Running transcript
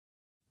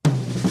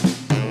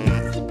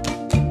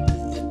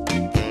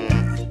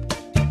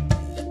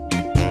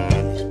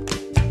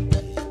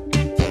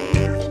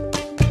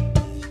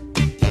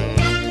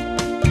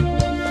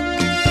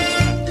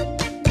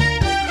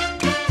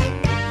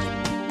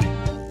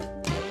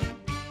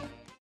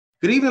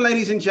Good evening,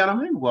 ladies and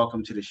gentlemen.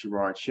 Welcome to the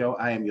Sherard Show.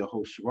 I am your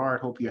host,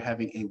 Sherard. Hope you're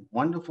having a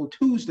wonderful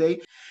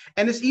Tuesday.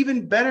 And it's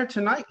even better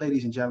tonight,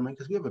 ladies and gentlemen,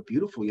 because we have a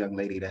beautiful young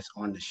lady that's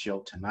on the show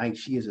tonight.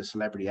 She is a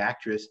celebrity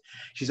actress.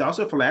 She's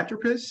also a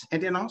philanthropist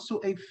and then also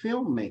a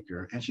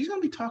filmmaker. And she's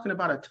going to be talking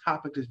about a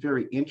topic that's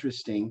very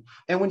interesting.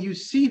 And when you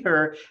see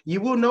her,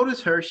 you will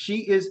notice her. She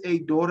is a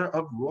daughter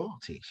of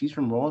royalty. She's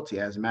from royalty.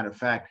 As a matter of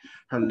fact,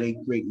 her late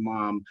great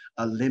mom,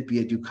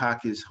 Olympia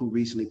Dukakis, who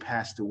recently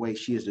passed away,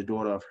 she is the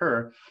daughter of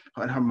her.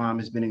 And her mom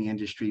has been in the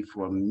industry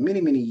for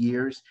many, many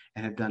years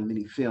and have done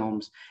many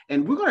films.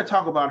 And we're going to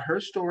talk about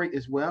her story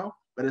as well,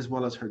 but as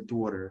well as her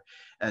daughter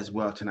as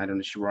well tonight on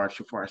the Sherard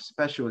Show for our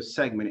special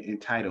segment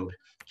entitled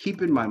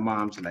Keeping My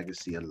Mom's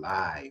Legacy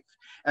Alive.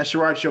 As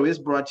Sherard Show is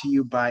brought to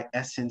you by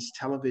Essence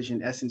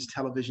Television. Essence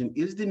Television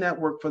is the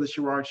network for the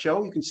Sherard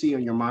Show. You can see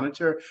on your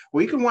monitor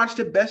where you can watch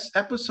the best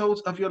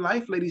episodes of your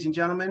life, ladies and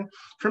gentlemen,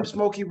 from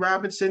Smokey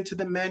Robinson to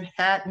the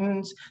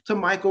Manhattans to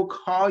Michael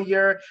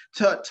Collier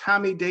to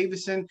Tommy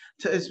Davidson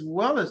to as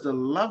well as the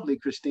lovely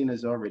Christina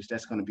Zorich.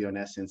 That's going to be on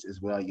Essence as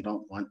well. You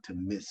don't want to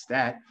miss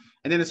that.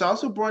 And then it's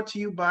also brought to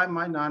you by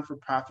my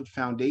non-for-profit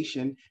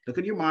foundation. Look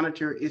at your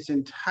monitor. It's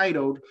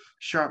entitled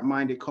Sharp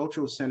Minded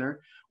Cultural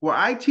Center, where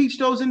I teach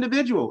those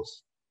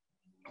individuals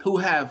who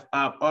have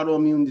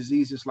autoimmune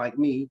diseases like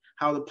me,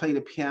 how to play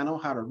the piano,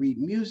 how to read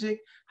music,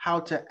 how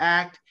to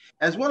act,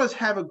 as well as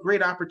have a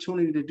great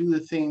opportunity to do the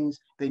things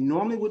they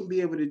normally wouldn't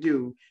be able to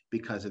do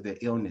because of their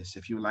illness.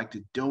 If you would like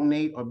to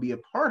donate or be a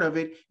part of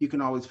it, you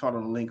can always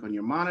follow the link on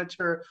your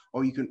monitor,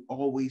 or you can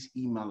always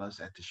email us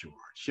at the Sherard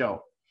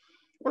Show.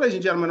 Well, ladies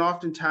and gentlemen,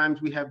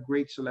 oftentimes we have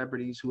great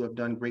celebrities who have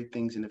done great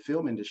things in the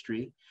film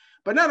industry,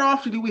 but not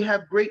often do we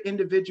have great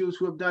individuals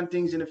who have done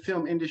things in the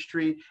film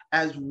industry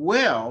as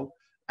well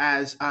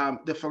as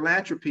the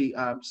philanthropy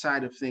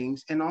side of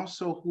things, and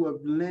also who have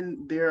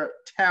lent their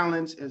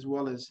talents as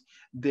well as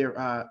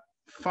their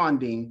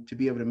funding to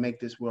be able to make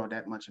this world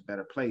that much a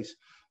better place.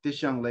 This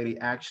young lady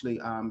actually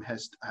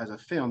has a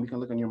film. You can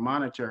look on your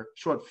monitor,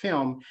 short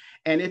film,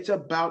 and it's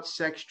about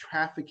sex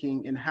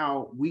trafficking and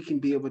how we can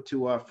be able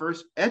to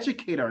first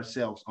educate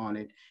ourselves on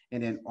it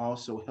and then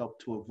also help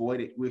to avoid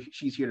it.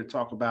 She's here to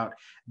talk about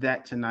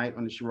that tonight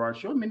on the Sherard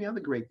Show and many other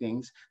great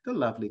things. The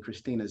lovely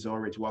Christina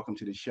Zorich, welcome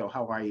to the show.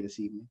 How are you this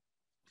evening?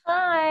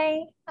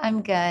 Hi,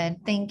 I'm good.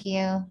 Thank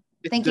you.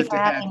 It's Thank you good for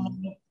to have having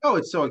you. me. Oh,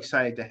 it's so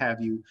excited to have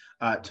you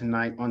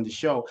tonight on the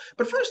show.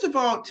 But first of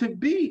all, to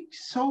be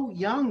so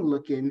young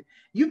looking,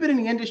 you've been in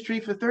the industry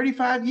for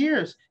 35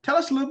 years. Tell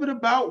us a little bit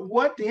about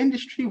what the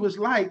industry was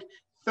like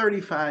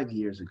 35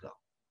 years ago.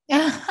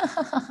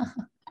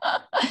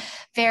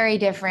 Very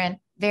different,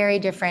 very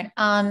different.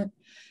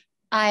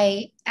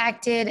 I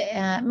acted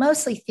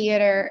mostly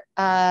theater,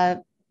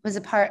 was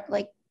a part,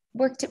 like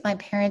worked at my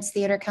parents'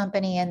 theater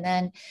company and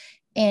then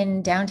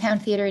in downtown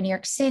theater in New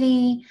York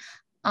City.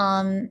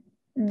 Um,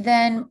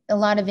 then a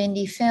lot of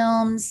indie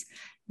films.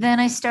 Then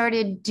I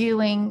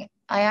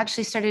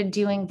actually started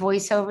doing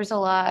voiceovers a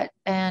lot.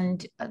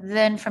 And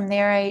then from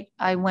there,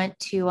 I went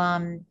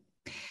to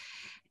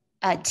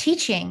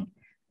teaching,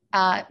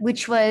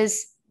 which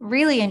was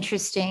really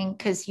interesting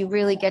because you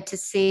really get to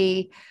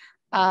see,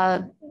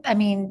 uh, I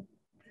mean,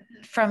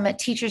 from a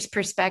teacher's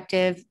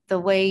perspective, the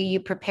way you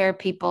prepare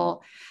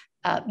people,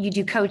 you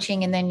do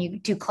coaching and then you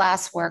do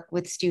classwork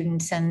with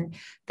students. And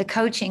the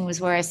coaching was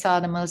where I saw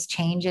the most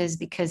changes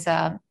because,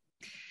 the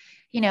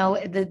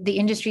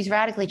industry's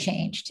radically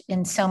changed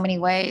in so many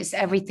ways.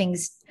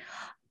 Everything's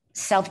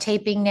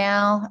self-taping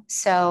now.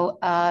 So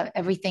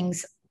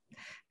everything's,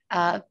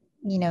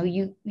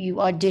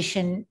 you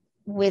audition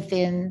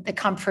within the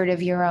comfort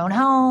of your own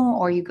home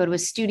or you go to a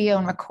studio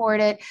and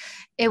record it.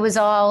 It was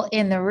all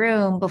in the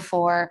room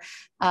before.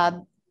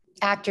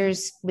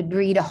 Actors would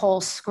read a whole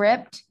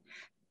script.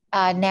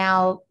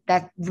 Now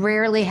that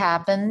rarely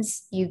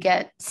happens. You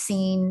get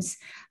scenes.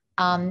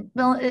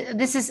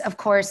 This is, of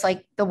course,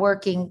 like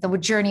the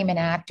journeyman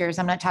actors.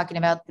 I'm not talking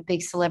about the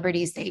big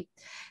celebrities. They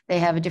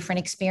have a different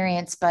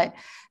experience. But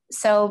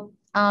so,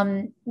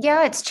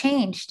 yeah, it's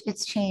changed.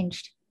 It's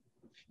changed.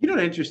 You know,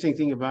 the interesting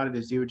thing about it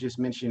is you were just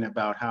mentioning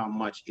about how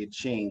much it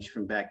changed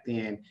from back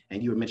then,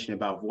 and you were mentioning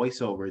about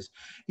voiceovers.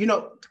 You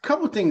know, a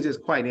couple of things is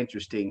quite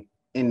interesting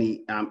in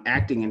the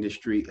acting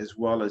industry as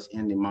well as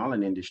in the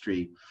modeling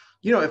industry.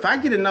 You know, if I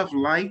get enough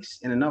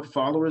likes and enough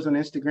followers on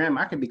Instagram,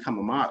 I can become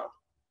a model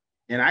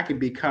and I could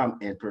become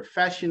a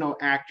professional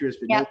actress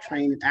with no Yep.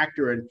 training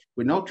actor and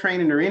with no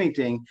training or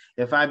anything.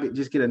 If I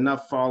just get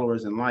enough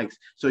followers and likes,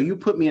 so you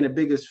put me in the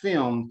biggest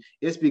film,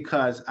 it's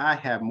because I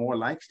have more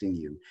likes than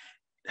you.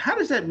 How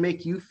does that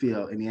make you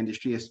feel in the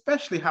industry,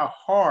 especially how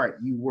hard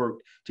you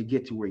worked to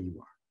get to where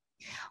you are?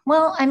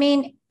 Well, I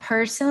mean,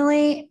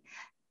 personally,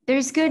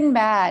 there's good and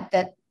bad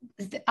that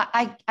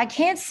I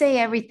can't say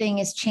everything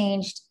has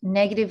changed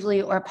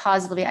negatively or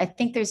positively. I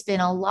think there's been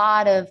a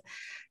lot of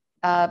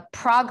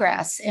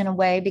progress in a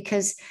way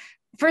because,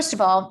 first of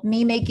all,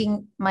 me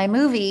making my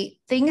movie,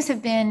 things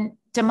have been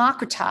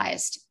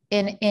democratized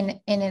in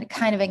a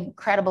kind of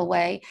incredible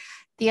way.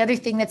 The other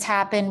thing that's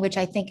happened, which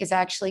I think is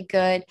actually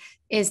good,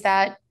 is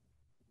that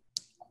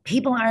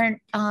people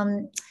aren't,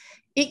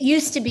 it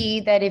used to be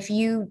that if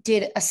you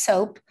did a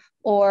soap,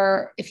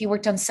 or if you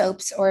worked on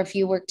soaps, or if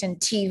you worked in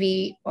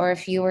TV, or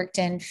if you worked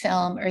in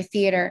film or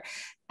theater,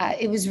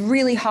 it was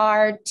really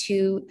hard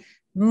to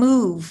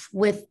move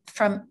with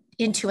from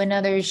into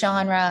another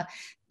genre.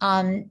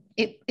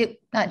 It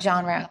not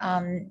genre,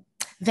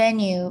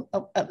 venue,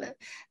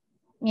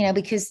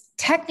 because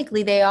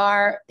technically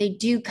they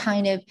do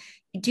kind of,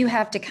 you do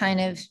have to kind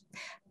of,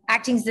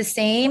 acting's the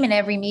same in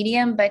every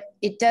medium, but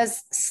it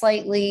does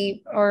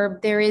slightly, or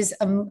there is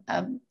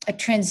a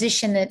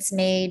transition that's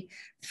made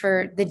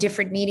for the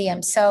different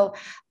mediums. So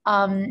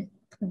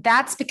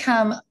that's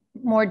become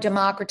more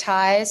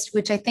democratized,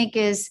 which I think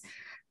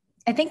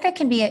that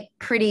can be a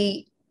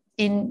pretty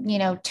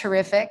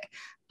terrific.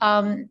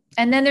 And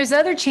then there's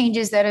other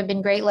changes that have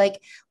been great.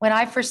 Like when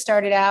I first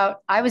started out,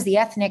 I was the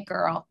ethnic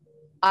girl.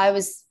 I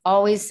was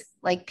always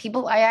like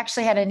people, I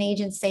actually had an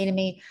agent say to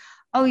me,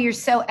 "Oh, you're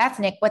so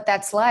ethnic. What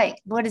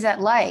is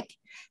that like?"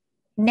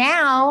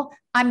 Now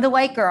I'm the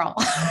white girl.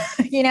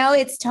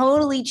 It's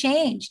totally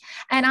changed.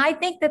 And I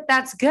think that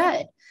that's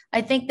good.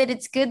 I think that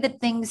it's good that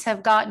things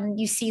have gotten,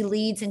 you see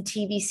leads in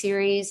TV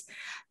series,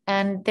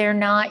 and they're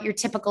not your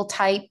typical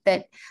type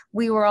that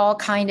we were all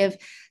kind of,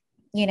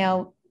 you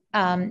know,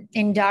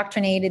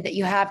 indoctrinated that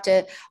you have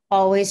to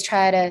always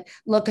try to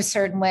look a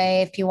certain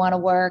way if you want to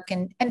work,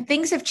 and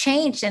things have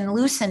changed and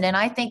loosened, and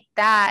I think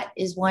that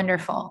is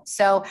wonderful.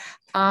 So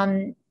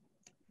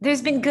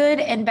there's been good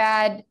and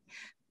bad,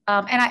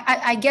 and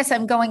I guess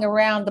I'm going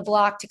around the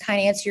block to kind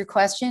of answer your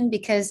question,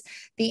 because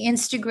the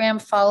Instagram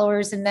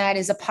followers and that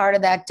is a part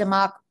of that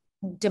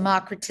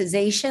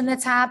democratization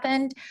that's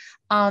happened.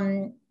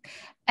 And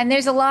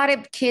there's a lot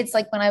of kids,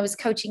 like when I was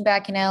coaching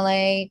back in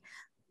LA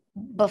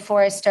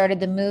before I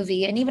started the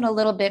movie, and even a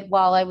little bit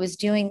while I was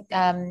doing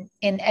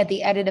at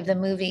the edit of the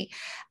movie,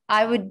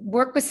 I would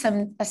work with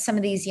some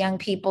of these young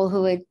people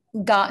who had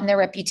gotten their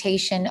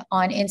reputation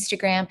on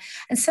Instagram,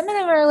 and some of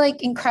them are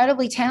like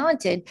incredibly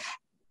talented.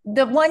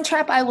 The one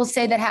trap I will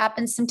say that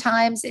happens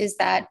sometimes is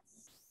that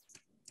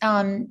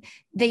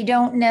they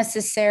don't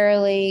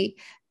necessarily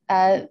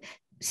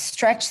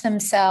stretch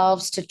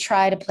themselves to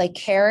try to play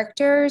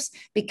characters,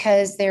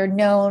 because they're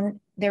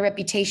known, their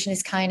reputation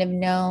is kind of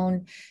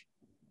known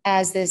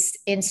as this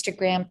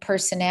Instagram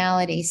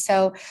personality.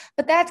 So,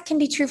 but that can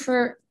be true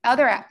for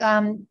other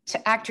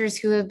actors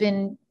who have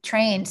been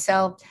trained.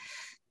 So,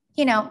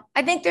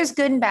 I think there's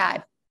good and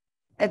bad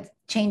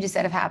changes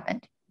that have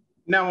happened.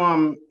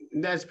 Now,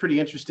 that's pretty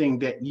interesting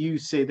that you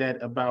say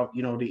that about,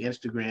 the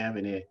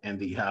Instagram and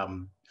the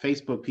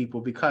Facebook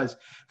people, because,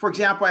 for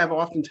example, I have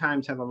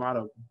oftentimes have a lot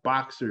of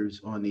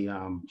boxers on the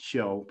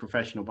show,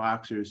 professional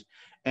boxers,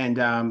 and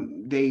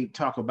they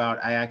talk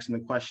about, I asked them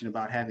the question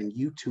about having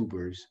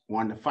YouTubers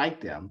want to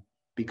fight them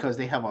because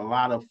they have a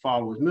lot of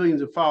followers,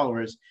 millions of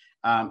followers,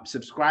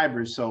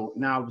 subscribers. So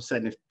now all of a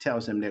sudden it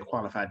tells them they're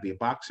qualified to be a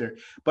boxer.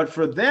 But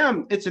for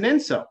them, it's an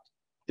insult.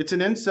 It's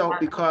an insult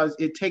because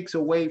it takes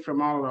away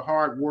from all the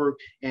hard work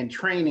and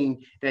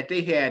training that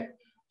they had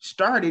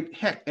started,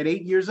 heck, at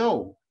 8 years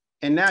old.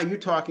 And now you're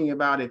talking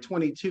about at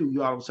 22,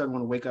 you all of a sudden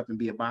want to wake up and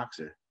be a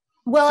boxer.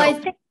 Well, I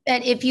think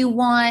that if you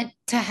want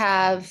to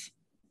have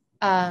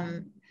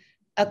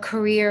a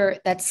career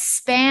that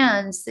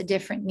spans the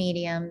different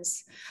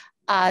mediums,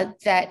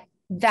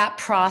 that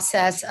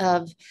process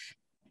of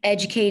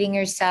educating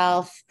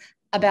yourself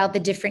about the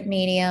different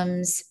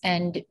mediums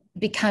and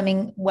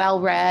becoming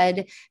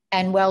well-read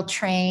and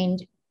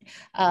well-trained,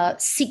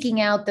 seeking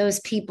out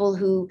those people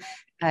who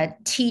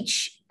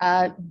teach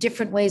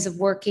different ways of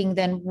working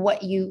than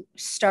what you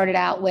started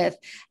out with,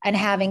 and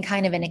having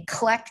kind of an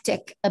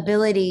eclectic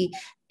ability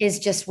is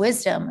just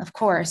wisdom, of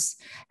course.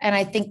 And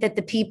I think that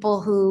the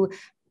people who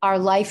are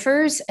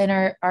lifers and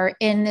are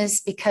in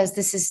this because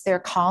this is their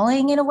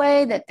calling, in a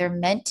way that they're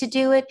meant to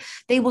do it,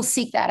 they will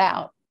seek that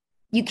out.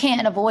 You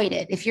can't avoid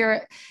it. If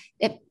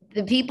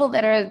the people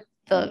that are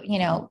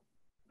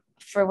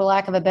for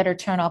lack of a better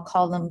term, I'll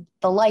call them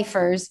the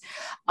lifers,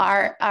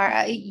 are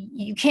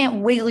you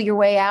can't wiggle your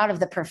way out of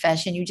the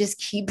profession. You just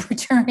keep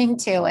returning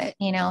to it,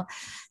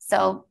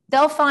 So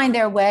they'll find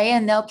their way,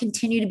 and they'll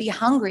continue to be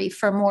hungry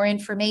for more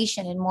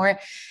information and more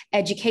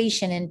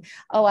education. And,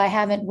 oh, I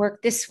haven't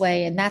worked this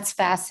way, and that's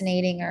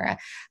fascinating. Or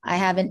I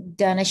haven't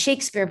done a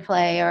Shakespeare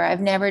play, or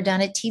I've never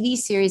done a TV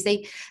series.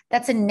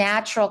 That's a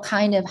natural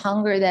kind of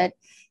hunger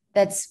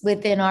that's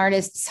within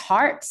artists'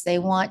 hearts. They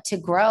want to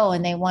grow,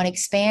 and they want to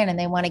expand, and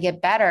they want to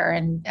get better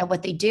at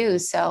what they do.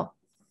 So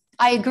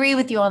I agree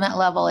with you on that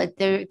level.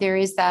 There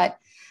is that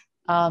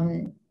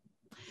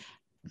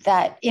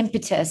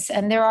impetus,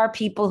 and there are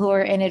people who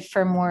are in it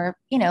for more,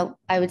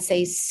 I would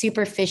say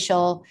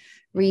superficial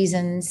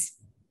reasons,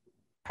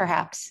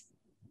 perhaps.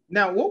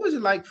 Now, what was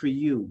it like for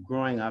you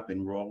growing up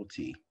in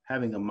royalty,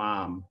 having a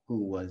mom who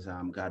was,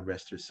 God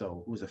rest her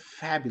soul, who was a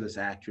fabulous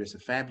actress, a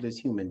fabulous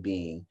human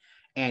being?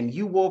 And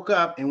you woke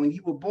up, and when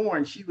you were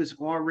born, she was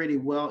already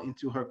well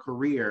into her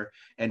career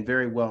and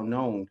very well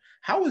known.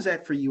 How was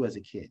that for you as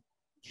a kid?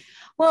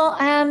 Well,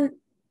 I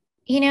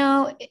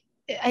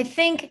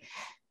think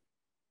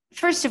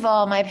first of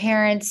all, my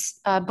parents,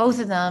 both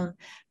of them,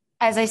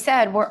 as I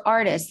said, were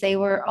artists. They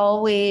were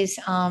always,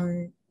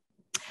 I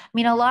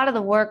mean, a lot of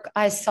the work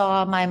I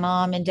saw my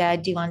mom and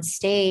dad do on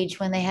stage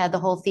when they had the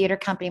whole theater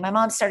company. My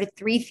mom started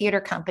 3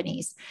 theater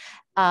companies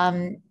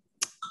um,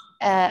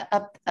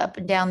 up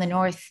and down the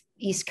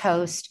Northeast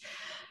coast,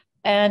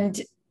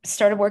 and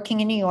started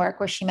working in New York,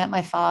 where she met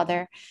my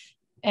father.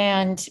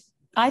 And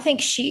I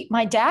think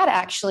my dad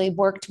actually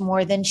worked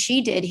more than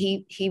she did.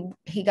 He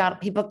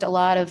booked a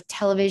lot of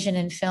television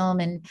and film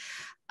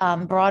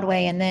and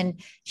Broadway, and then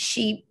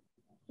she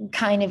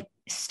kind of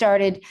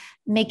started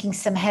making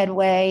some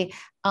headway.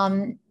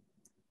 Um,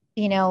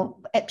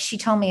 she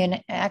told me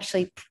an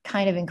actually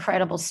kind of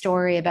incredible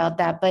story about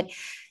that. But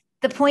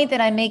the point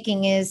that I'm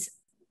making is,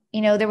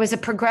 there was a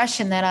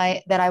progression that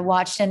I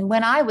watched, and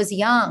when I was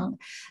young,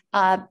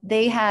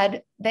 they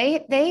had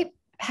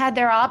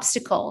their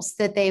obstacles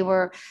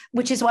that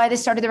which is why they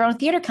started their own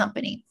theater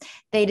company.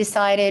 They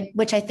decided,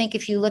 which I think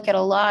if you look at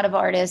a lot of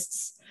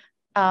artists,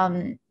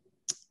 the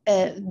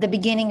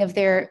beginning of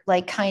their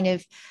kind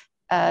of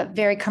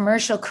very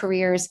commercial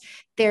careers,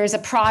 there's a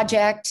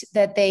project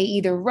that they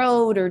either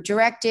wrote or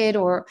directed,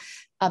 or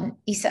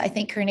I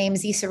think her name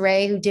is Issa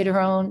Rae, who did her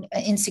own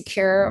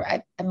Insecure.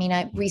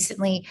 I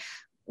recently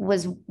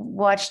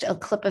watched a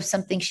clip of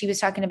something she was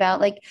talking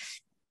about, like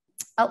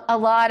a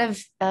lot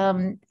of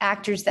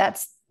actors,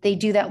 they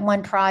do that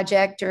one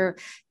project, or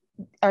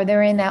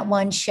they're in that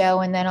one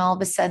show, and then all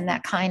of a sudden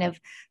that kind of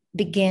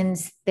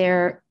begins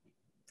their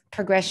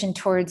progression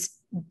towards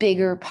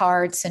bigger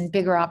parts and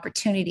bigger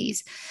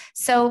opportunities.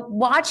 So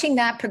watching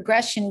that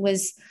progression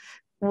was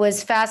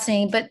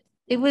fascinating, but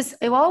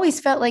it always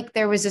felt like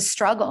there was a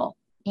struggle.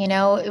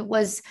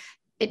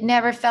 It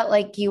never felt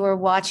like you were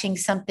watching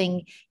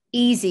something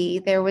easy.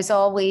 There was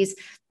always,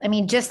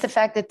 just the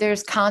fact that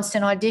there's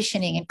constant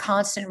auditioning and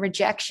constant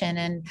rejection,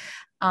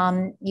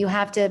 and you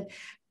have to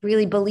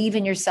really believe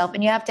in yourself,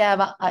 and you have to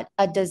have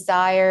a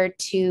desire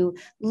to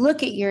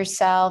look at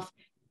yourself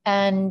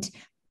and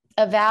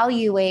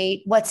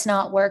evaluate what's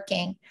not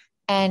working,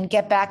 and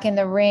get back in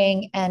the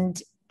ring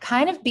and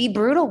kind of be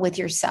brutal with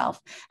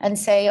yourself and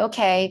say,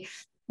 okay,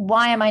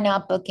 why am I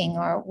not booking,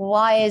 or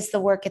why is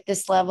the work at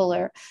this level?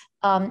 Or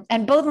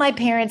and both my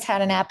parents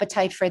had an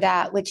appetite for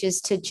that, which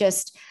is to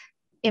just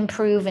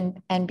improve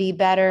and be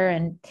better,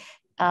 and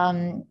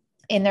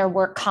in their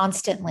work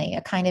constantly,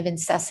 a kind of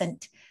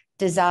incessant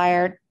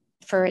desire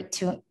for it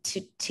to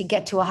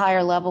get to a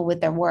higher level with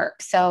their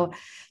work. So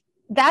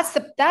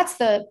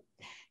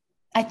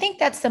I think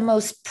that's the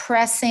most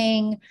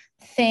pressing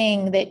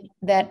thing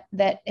that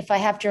if I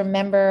have to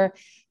remember,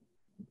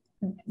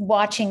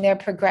 watching their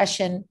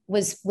progression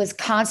was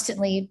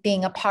constantly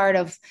being a part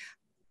of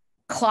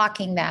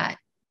clocking that,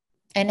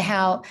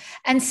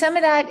 and some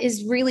of that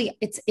is really,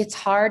 it's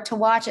hard to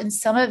watch, and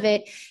some of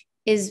it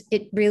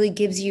really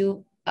gives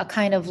you a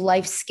kind of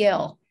life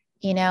skill,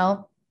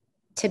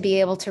 to be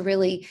able to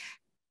really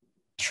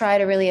try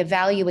to really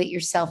evaluate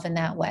yourself in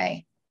that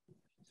way.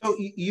 So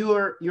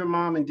your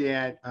mom and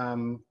dad,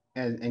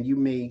 and you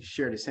may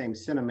share the same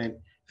sentiment,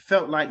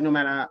 felt like no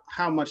matter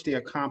how much they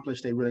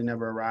accomplished, they really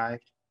never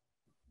arrived?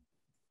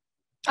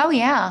 Oh,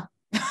 yeah.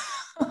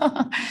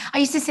 I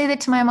used to say that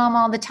to my mom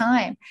all the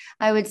time.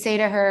 I would say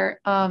to her,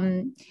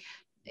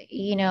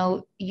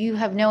 you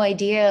have no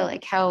idea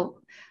like how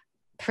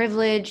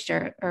privileged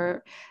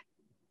or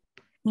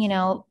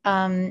not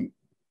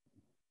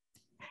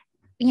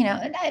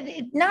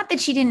that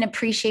she didn't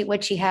appreciate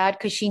what she had,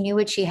 because she knew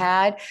what she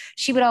had.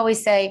 She would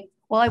always say,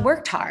 well, I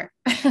worked hard.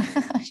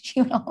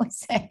 She would always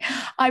say,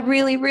 I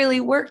really, really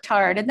worked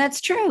hard. And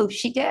that's true.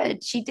 She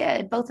did.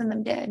 Both of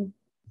them did.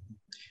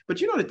 But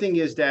the thing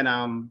is that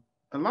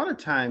a lot of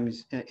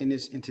times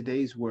in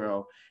today's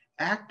world,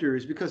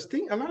 actors, because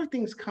a lot of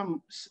things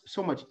come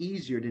so much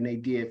easier than they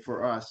did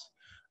for us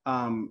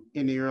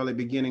in the early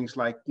beginnings.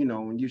 Like,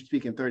 when you're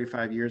speaking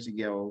 35 years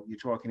ago, you're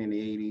talking in the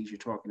 80s, you're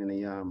talking in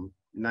the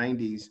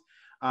 90s,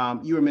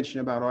 you were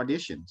mentioning about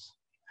auditions,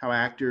 how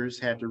actors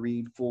had to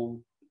read full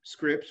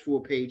scripts,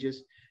 full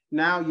pages.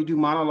 Now you do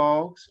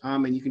monologues,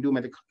 and you can do them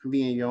at the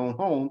convenience of your own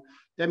home.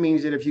 That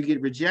means that if you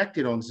get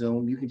rejected on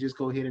Zoom, you can just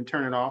go ahead and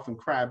turn it off and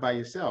cry by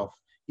yourself.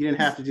 You didn't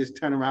have to just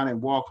turn around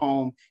and walk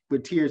home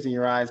with tears in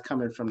your eyes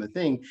coming from the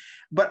thing.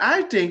 But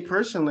I think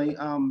personally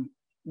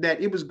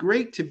that it was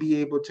great to be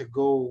able to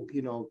go,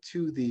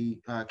 to the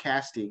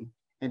casting,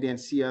 and then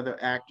see other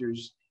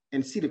actors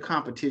and see the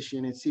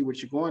competition and see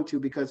what you're going to,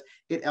 because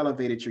it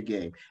elevated your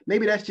game.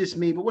 Maybe that's just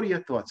me, but what are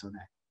your thoughts on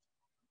that?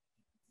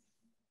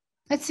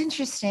 That's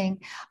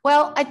interesting.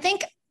 Well, I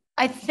think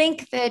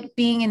that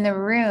being in the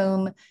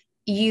room,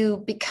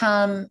 you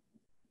become,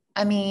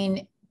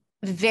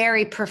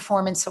 very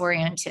performance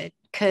oriented,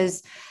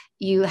 because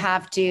you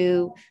have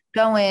to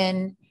go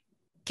in,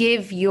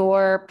 give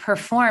your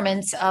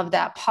performance of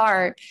that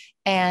part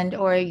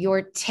or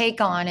your take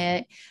on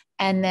it,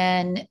 and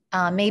then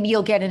maybe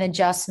you'll get an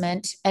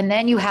adjustment, and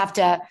then you have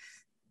to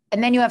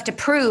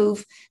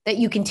prove that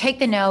you can take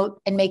the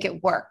note and make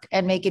it work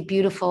and make it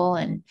beautiful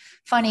and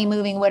funny,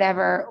 moving,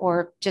 whatever,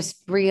 or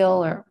just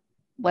real, or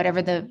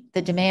whatever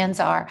the demands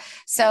are.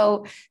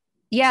 So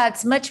yeah,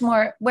 it's much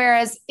more.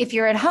 Whereas if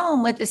you're at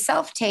home with the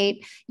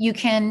self-tape, you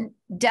can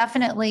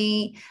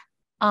definitely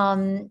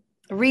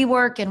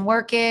rework and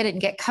work it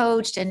and get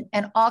coached and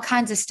all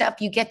kinds of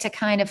stuff. You get to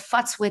kind of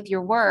futz with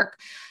your work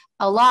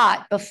a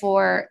lot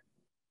before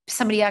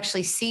somebody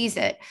actually sees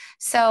it.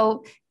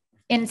 So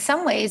in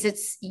some ways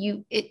it's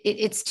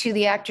to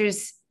the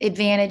actor's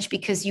advantage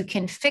because you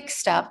can fix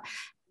stuff.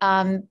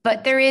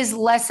 But there is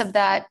less of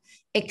that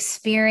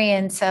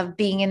experience of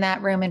being in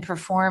that room and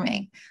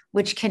performing,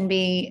 which can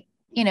be,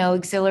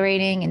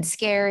 exhilarating and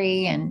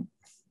scary and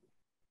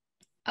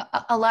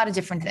a lot of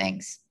different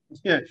things.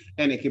 Yeah,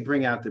 and it can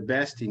bring out the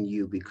best in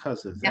you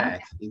because of Yeah.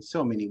 that in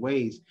so many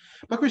ways.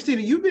 But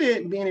Christina, you've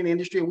been in the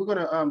industry, and we're going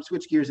to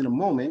switch gears in a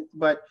moment.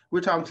 But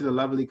we're talking to the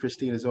lovely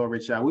Christina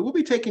Zorich. We will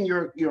be taking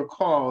your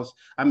calls.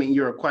 I mean,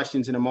 your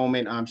questions in a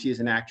moment. She is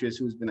an actress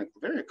who's been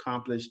very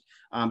accomplished,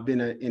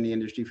 been in the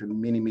industry for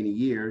many, many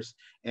years,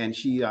 and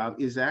she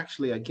is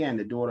actually, again,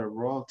 the daughter of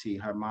royalty.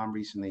 Her mom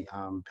recently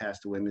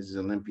passed away, Mrs.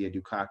 Olympia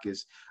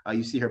Dukakis.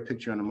 You see her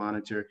picture on the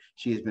monitor.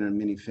 She has been in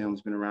many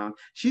films, been around.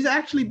 She's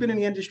actually been in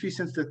the industry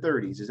since the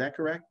 30s. Is that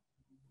correct?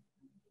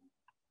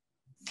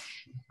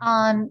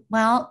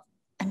 Well,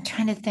 I'm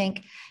trying to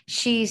think.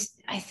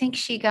 I think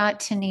she got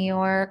to New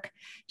York.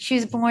 She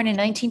was born in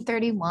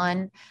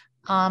 1931.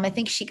 I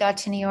think she got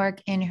to New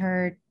York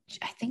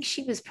I think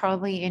she was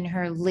probably in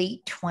her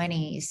late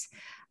 20s.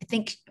 I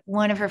think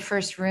one of her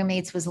first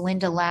roommates was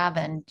Linda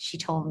Lavin, she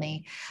told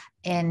me,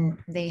 and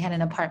they had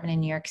an apartment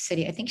in New York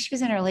City. I think she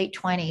was in her late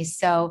 20s.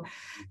 So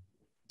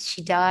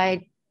she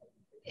died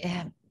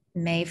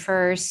May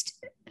 1st.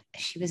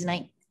 She was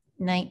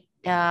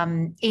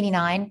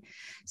 89.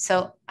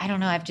 So I don't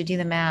know. I have to do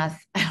the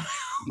math.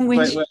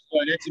 But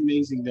that's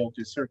amazing, though,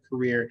 because her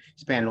career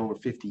spanned over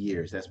 50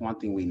 years. That's one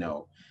thing we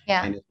know.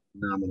 Yeah. And it's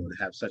phenomenal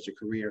to have such a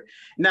career.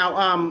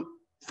 Now,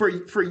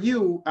 for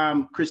you,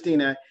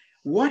 Christina,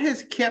 what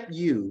has kept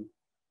you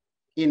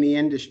in the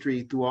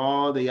industry through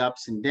all the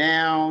ups and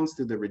downs,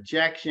 through the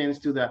rejections,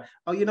 through the,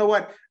 oh, you know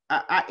what?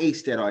 I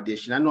aced that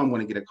audition. I know I'm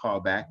going to get a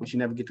call back, but you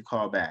never get the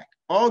call back.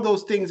 All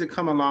those things that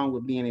come along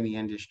with being in the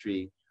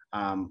industry,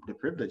 the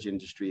privilege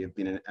industry of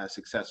being a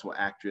successful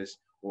actress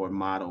or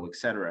model,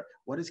 etc.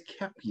 What has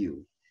kept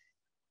you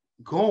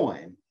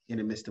going in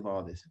the midst of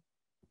all this?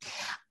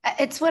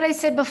 It's what I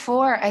said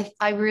before.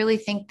 I really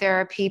think there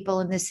are people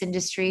in this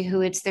industry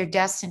who it's their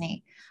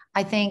destiny.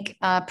 I think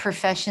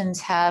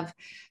professions have,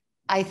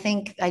 I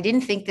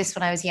didn't think this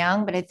when I was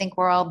young, but I think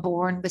we're all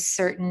born with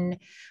certain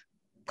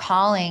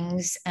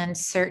callings and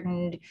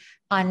certain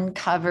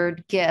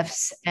uncovered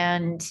gifts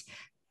and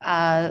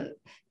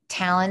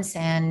talents.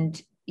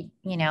 And,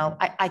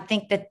 I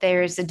think that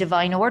there's a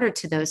divine order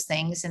to those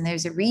things. And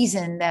there's a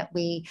reason that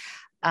we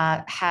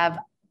have.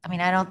 I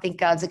mean, I don't think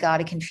God's a God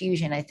of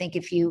confusion. I think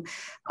if you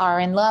are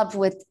in love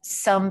with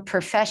some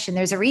profession,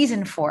 there's a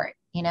reason for it,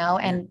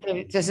 and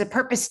there's a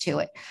purpose to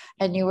it.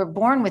 And you were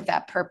born with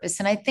that purpose.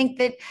 And I think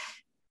that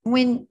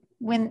when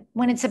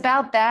it's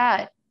about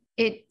that,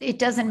 it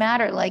doesn't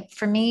matter. Like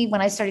for me,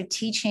 when I started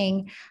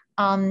teaching,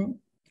 I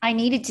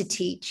needed to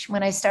teach.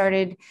 When I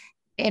started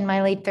in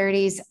my late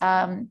 30s,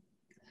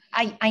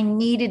 I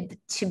needed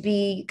to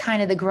be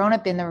kind of the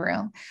grown-up in the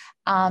room,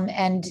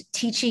 and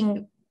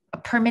teaching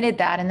permitted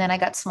that. And then I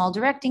got small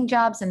directing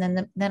jobs,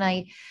 and then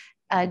I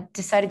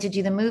decided to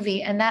do the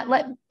movie, and that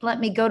let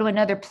me go to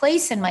another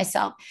place in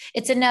myself.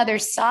 It's another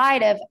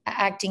side of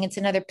acting. It's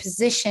another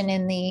position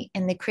in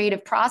the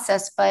creative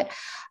process. But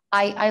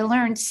I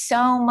learned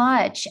so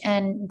much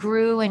and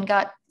grew and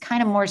got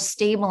kind of more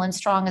stable and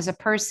strong as a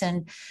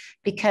person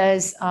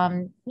because,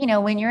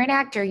 when you're an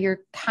actor, you're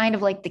kind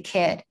of like the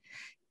kid.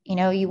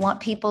 You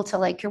want people to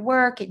like your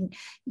work and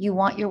you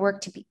want your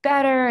work to be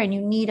better, and you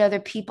need other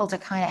people to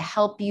kind of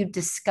help you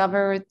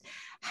discover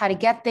how to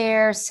get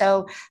there.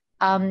 So,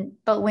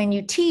 but when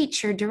you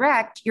teach or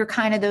direct, you're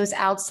kind of those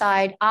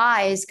outside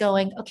eyes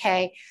going,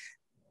 okay,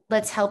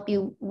 let's help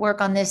you work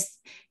on this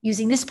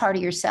using this part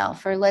of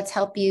yourself, or let's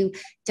help you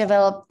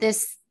develop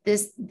this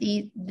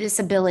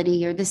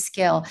ability or this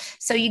skill.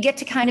 So you get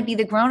to kind of be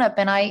the grown-up.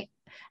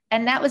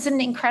 And that was an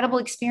incredible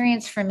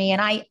experience for me.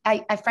 And I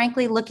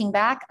frankly, looking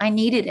back, I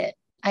needed it.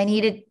 I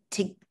needed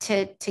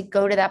to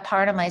go to that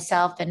part of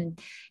myself, and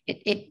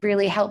it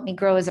really helped me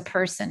grow as a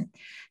person.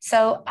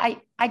 So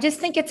I just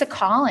think it's a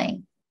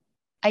calling.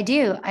 I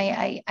do.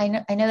 I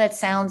know that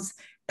sounds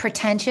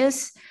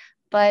pretentious,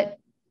 but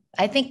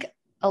I think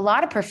a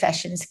lot of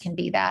professions can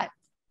be that,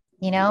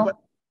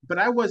 But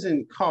I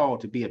wasn't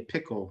called to be a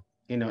pickle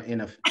in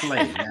a play.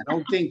 I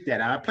don't think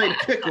that. I played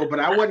pickle, but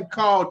I wasn't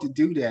called to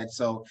do that.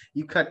 So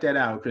you cut that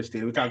out,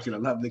 Christina. We talked to the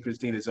lovely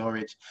Christina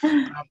Zorich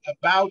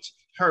about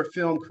her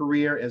film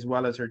career as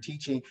well as her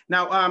teaching.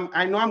 Now,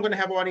 I know I'm going to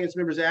have audience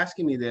members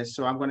asking me this,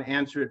 so I'm going to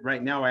answer it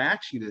right now. I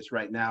ask you this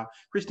right now.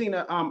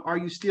 Christina, are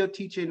you still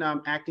teaching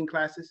acting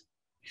classes?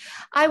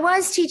 I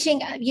was teaching,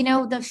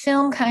 the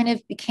film kind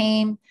of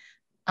became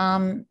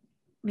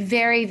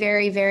very,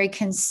 very, very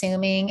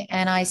consuming,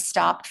 and I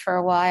stopped for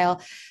a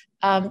while.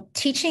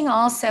 Teaching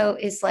also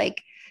is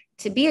like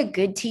to be a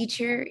good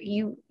teacher,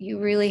 you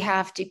really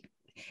have to,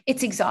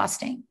 it's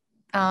exhausting.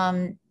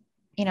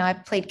 I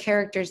played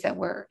characters that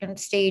were on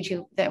stage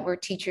that were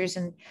teachers,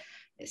 and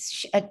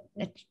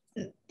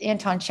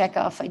Anton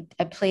Chekhov,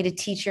 I played a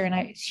teacher,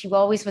 and she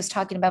always was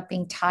talking about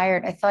being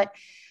tired. I thought,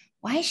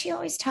 why is she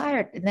always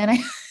tired? And then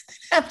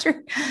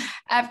after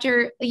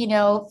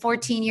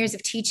 14 years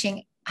of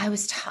teaching,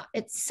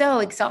 it's so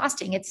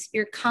exhausting.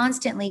 You're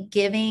constantly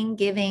giving,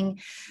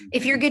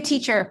 if you're a good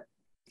teacher,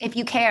 if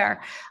you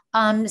care.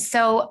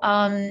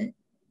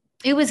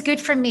 It was good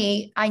for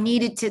me. I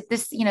needed to,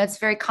 it's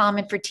very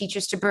common for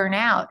teachers to burn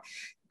out.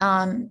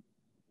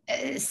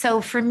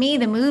 So for me,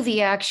 the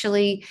movie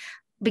actually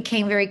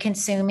became very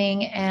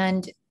consuming,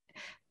 and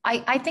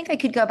I think I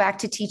could go back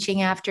to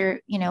teaching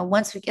after,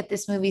 once we get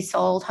this movie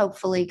sold,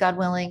 hopefully, God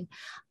willing.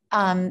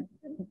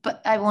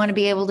 But I want to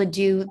be able to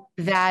do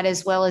that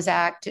as well as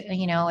act,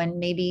 and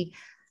maybe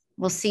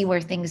we'll see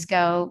where things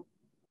go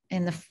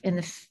in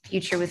the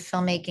future with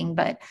filmmaking.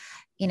 But,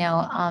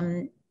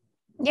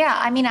 yeah,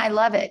 I mean, I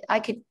love it. I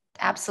could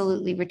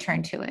absolutely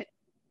return to it.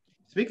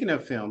 Speaking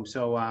of film,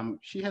 so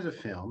she has a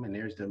film, and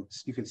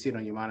you can see it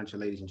on your monitor,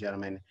 ladies and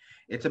gentlemen.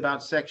 It's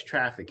about sex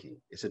trafficking.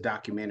 It's a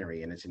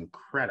documentary, and it's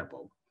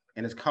incredible.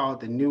 And it's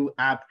called The New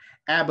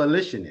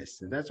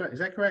Abolitionist. That's right. Is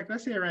that correct? Did I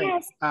say it right?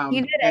 Yes,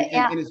 you did it.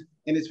 Yeah.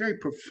 And it's very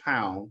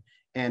profound,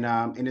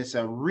 and it's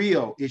a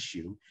real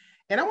issue.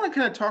 And I want to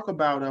kind of talk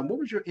about what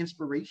was your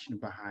inspiration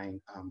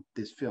behind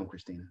this film,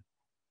 Christina?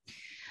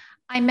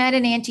 I met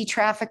an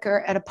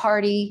anti-trafficker at a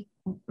party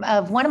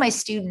of one of my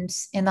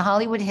students in the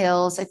Hollywood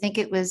Hills. I think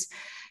it was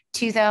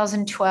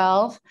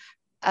 2012,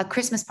 a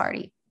Christmas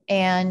party.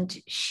 And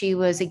she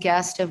was a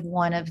guest of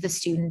one of the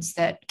students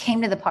that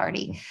came to the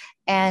party.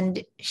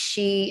 And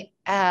she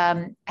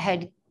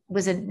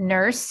was a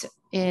nurse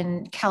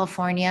in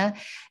California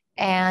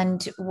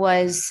and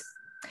was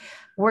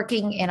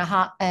working in a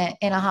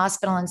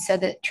hospital, and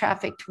said that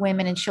trafficked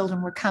women and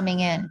children were coming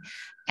in,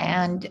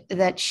 and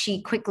that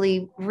she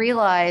quickly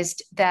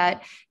realized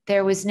that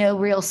there was no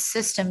real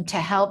system to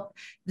help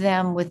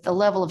them with the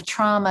level of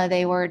trauma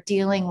they were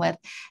dealing with.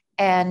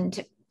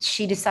 And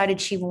she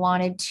decided she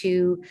wanted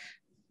to,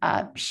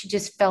 she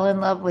just fell in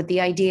love with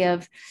the idea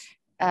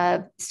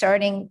of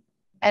starting,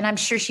 and I'm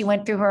sure she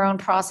went through her own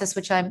process,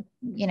 which I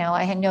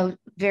had know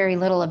very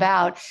little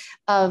about,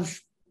 of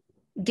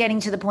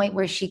getting to the point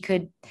where she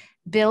could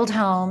build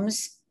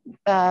homes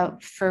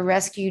for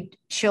rescued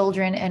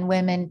children and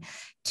women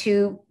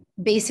to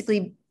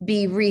basically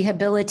be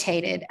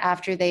rehabilitated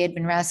after they had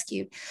been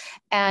rescued.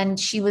 And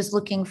she was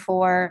looking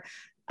for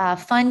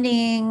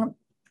funding,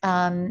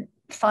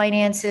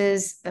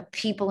 finances, the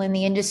people in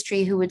the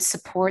industry who would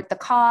support the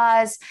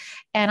cause.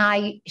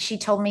 And she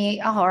told me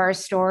a horror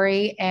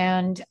story,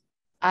 and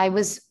I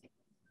was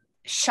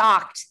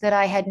shocked that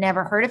I had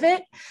never heard of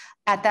it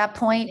at that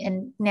point.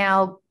 And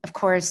now, of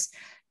course,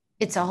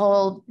 it's a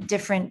whole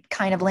different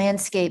kind of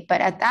landscape. But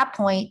at that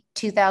point,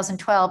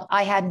 2012,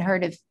 I hadn't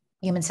heard of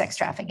human sex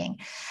trafficking.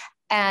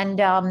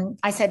 And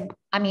I said,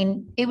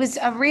 it was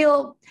a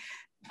real,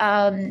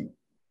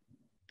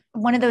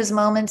 one of those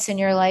moments in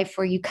your life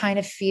where you kind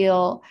of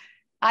feel,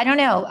 I don't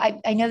know,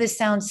 I know this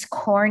sounds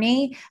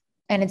corny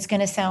and it's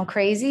going to sound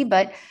crazy,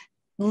 but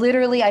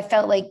literally I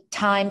felt like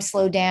time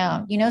slowed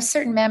down.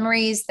 Certain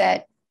memories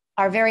that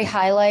are very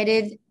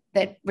highlighted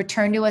that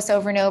return to us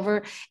over and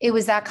over. It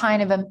was that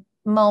kind of a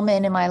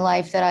moment in my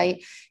life that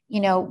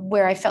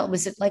where I felt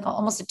was like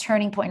almost a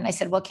turning point. And I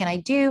said, what can I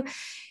do?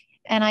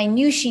 And I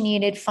knew she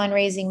needed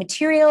fundraising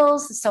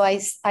materials. So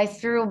I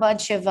threw a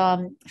bunch of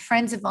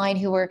friends of mine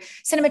who were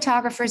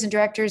cinematographers and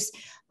directors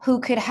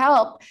who could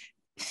help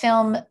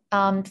film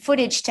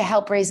footage to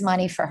help raise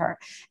money for her.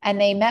 And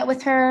they met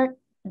with her.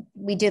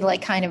 We did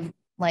kind of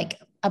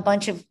a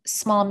bunch of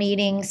small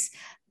meetings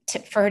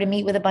for her to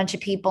meet with a bunch of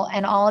people,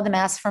 and all of them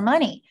asked for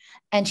money.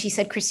 And she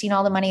said, Christine,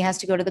 all the money has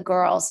to go to the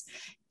girls.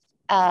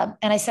 And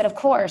I said, of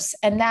course.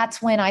 And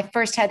that's when I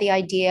first had the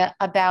idea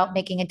about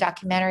making a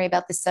documentary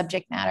about the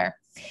subject matter.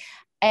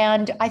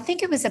 And I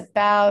think it was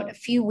about a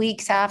few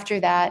weeks after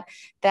that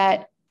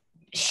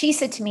she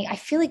said to me, I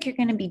feel like you're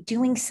going to be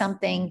doing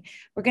something.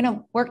 We're going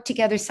to work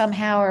together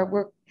somehow, or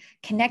we're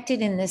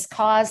connected in this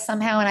cause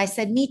somehow. And I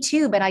said, me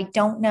too, but I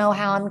don't know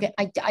how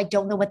I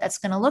don't know what that's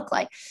going to look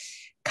like.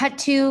 Cut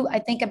to, I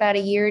think about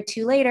a year or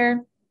two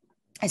later,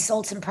 I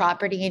sold some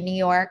property in New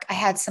York. I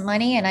had some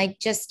money, and I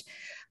just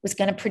was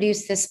going to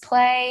produce this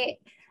play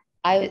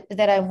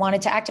that I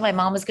wanted to act in. My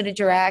mom was going to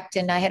direct,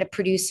 and I had a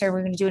producer. We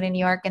were going to do it in New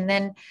York. And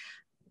then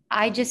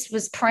I just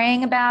was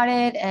praying about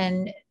it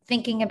and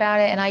thinking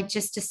about it. And I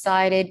just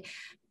decided,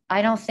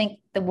 I don't think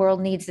the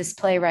world needs this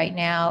play right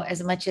now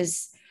as much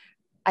as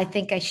I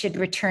think I should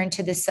return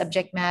to this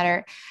subject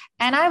matter.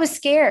 And I was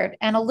scared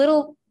and a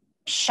little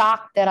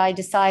shocked that I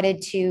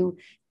decided to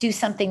do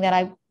something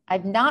that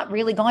I've not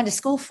really gone to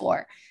school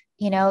for,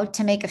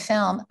 to make a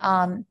film.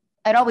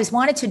 I'd always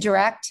wanted to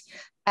direct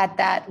at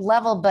that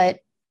level, but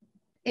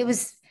it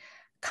was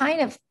kind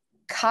of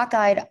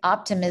cockeyed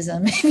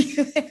optimism.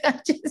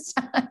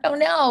 I don't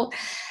know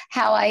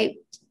how I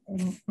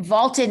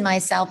vaulted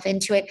myself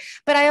into it.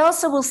 But I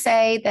also will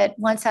say that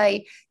once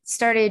I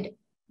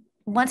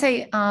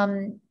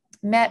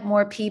met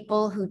more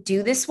people who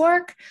do this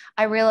work,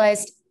 I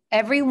realized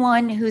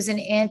everyone who's an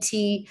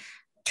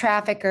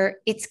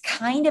anti-trafficker, it's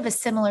kind of a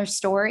similar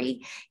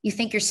story. You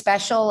think you're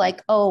special,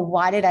 like, oh,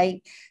 why did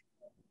I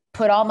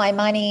put all my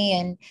money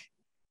and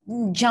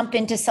jump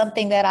into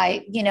something that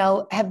I,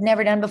 have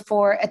never done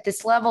before at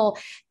this level?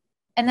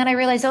 And then I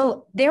realized,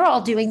 oh, they're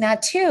all doing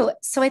that too.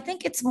 So I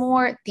think it's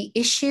more the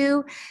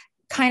issue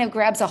kind of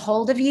grabs a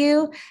hold of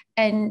you,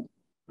 and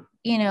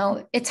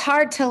it's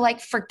hard to like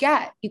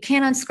forget. You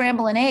can't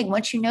unscramble an egg.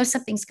 Once you know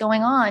something's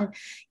going on,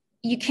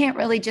 you can't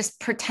really just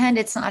pretend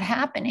it's not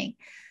happening.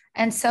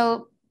 And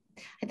so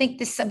I think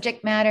this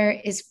subject matter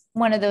is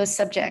one of those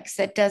subjects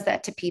that does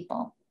that to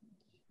people.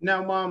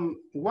 Now,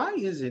 why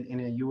is it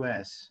in the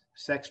U.S.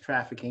 sex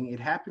trafficking? It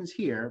happens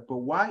here, but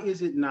why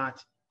is it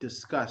not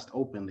discussed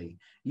openly?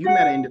 You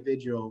met an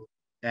individual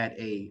at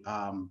a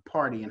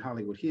party in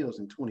Hollywood Hills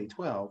in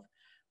 2012,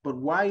 but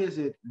why is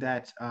it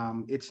that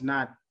it's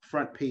not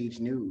front page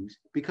news?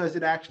 Because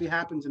it actually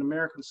happens in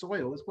American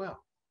soil as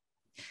well.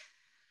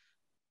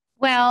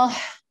 Well,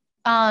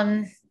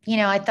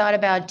 I thought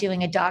about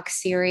doing a doc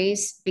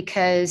series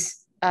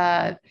because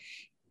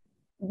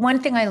one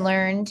thing I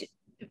learned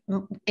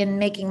in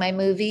making my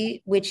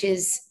movie, which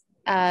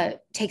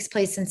takes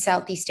place in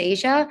Southeast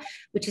Asia,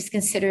 which is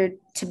considered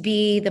to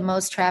be the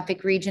most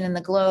trafficked region in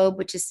the globe,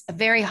 which is a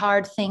very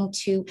hard thing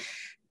to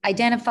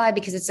identify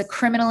because it's a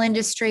criminal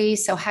industry.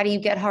 So how do you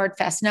get hard,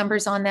 fast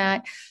numbers on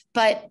that?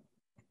 But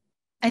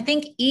I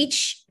think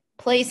each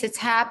place it's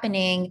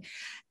happening,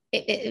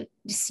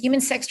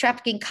 human sex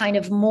trafficking kind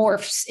of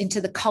morphs into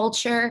the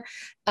culture,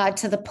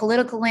 to the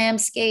political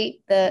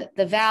landscape, the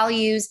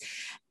values.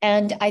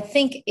 And I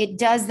think it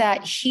does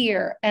that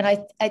here. And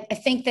I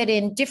think that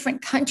in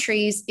different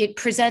countries, it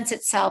presents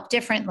itself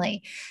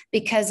differently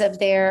because of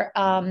their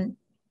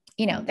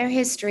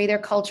history, their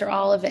culture,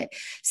 all of it.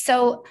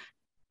 So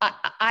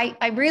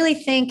I really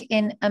think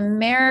in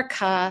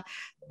America,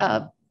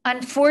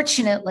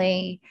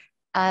 unfortunately,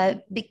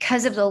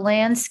 because of the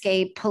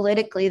landscape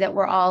politically that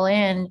we're all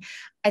in,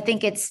 I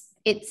think it's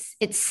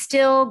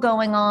still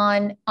going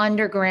on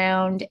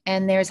underground,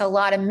 and there's a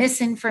lot of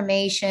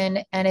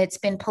misinformation, and it's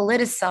been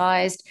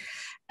politicized.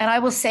 And I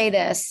will say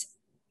this,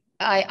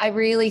 I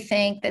really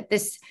think that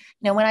this,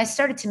 when I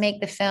started to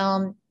make the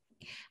film,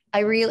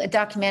 a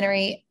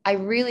documentary, I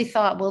really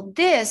thought, well,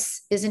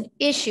 this is an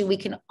issue we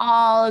can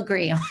all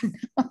agree on.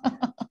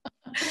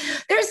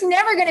 There's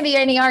never going to be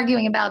any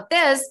arguing about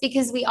this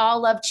because we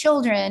all love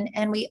children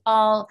and we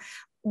all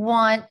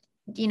want,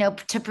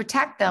 to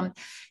protect them.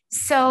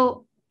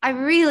 So I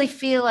really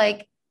feel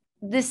like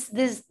this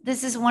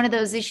is one of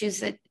those issues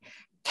that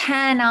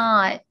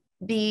cannot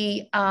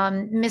be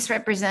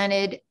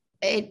misrepresented.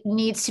 It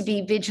needs to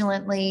be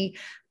vigilantly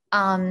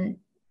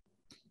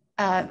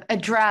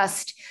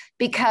addressed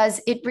because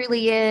it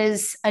really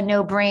is a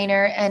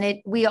no-brainer,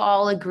 and we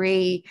all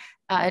agree,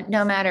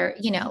 no matter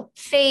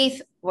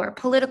faith or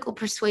political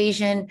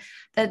persuasion,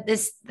 that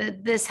this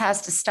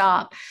has to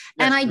stop.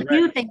 That's and I correct.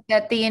 Do think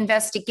that the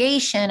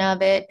investigation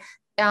of it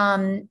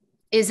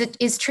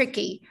is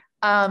tricky,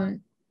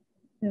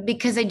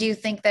 because I do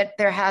think that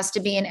there has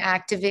to be an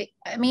active.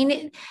 I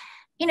mean,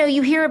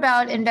 you hear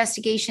about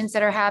investigations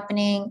that are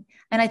happening,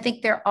 and I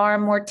think there are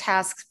more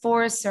task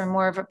force or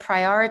more of a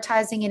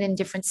prioritizing it in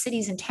different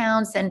cities and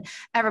towns than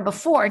ever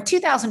before. In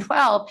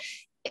 2012,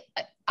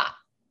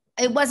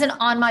 it wasn't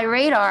on my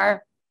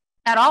radar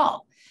at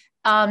all.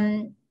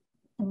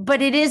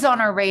 But it is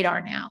on our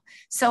radar now.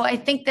 So I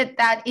think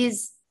that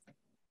is,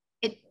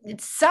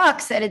 it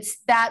sucks that it's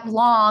that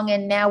long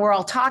and now we're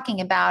all talking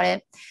about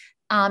it.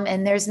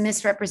 And there's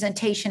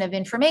misrepresentation of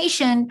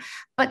information,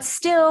 but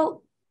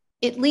still,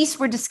 at least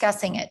we're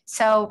discussing it.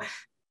 So,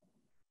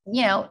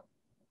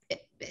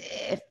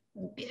 if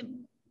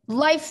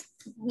life,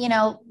 we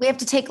have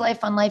to take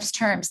life on life's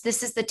terms.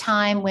 This is the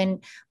time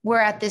when we're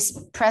at this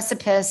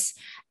precipice.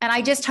 And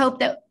I just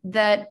hope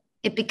that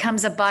it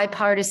becomes a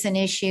bipartisan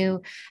issue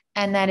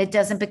and that it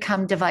doesn't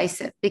become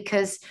divisive,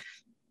 because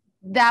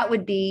that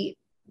would be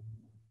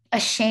a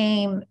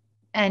shame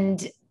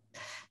and,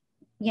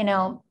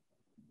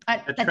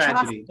 a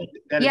tragedy.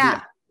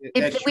 Yeah.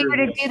 If we were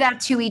to do that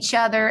to each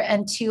other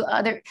and to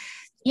other,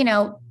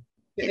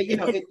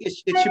 it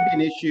should be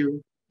an issue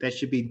that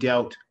should be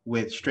dealt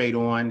with straight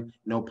on,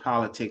 no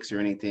politics or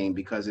anything,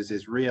 because it's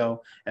as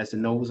real as the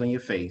nose on your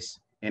face.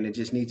 And it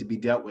just needs to be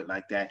dealt with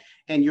like that.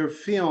 And your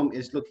film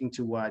is looking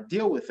to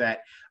deal with that.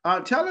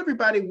 Tell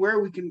everybody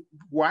where we can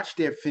watch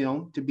their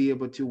film to be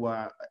able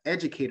to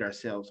educate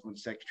ourselves on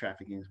sex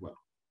trafficking as well.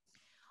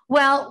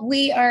 Well,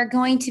 we are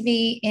going to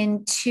be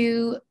in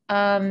two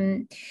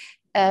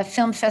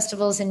film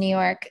festivals in New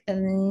York,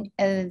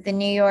 the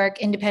New York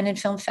Independent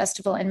Film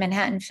Festival and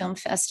Manhattan Film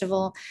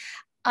Festival.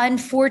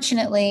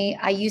 Unfortunately,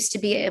 I used to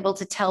be able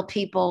to tell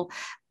people,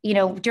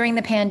 during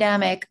the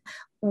pandemic,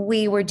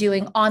 we were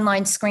doing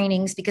online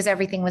screenings because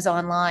everything was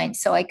online.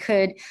 So I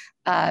could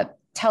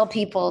tell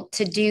people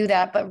to do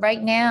that. But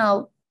right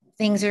now,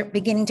 things are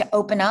beginning to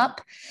open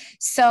up.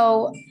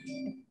 So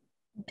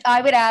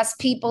I would ask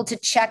people to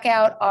check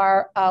out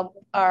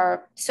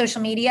our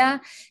social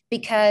media,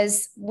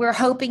 because we're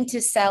hoping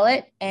to sell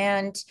it.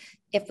 And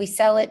if we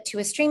sell it to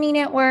a streaming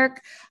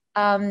network,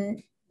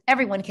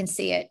 everyone can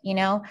see it, you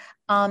know.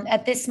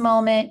 At this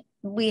moment,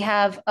 we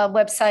have a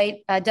website,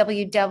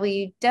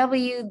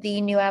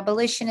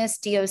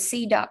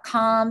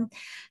 www.thenewabolitionistdoc.com.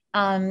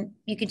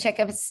 You can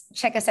check us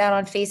out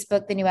on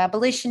Facebook, The New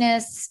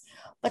Abolitionists.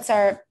 What's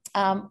our,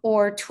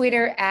 or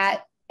Twitter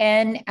at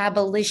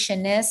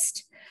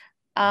 @NAbolitionist.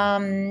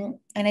 And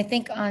I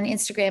think on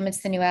Instagram,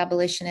 it's The New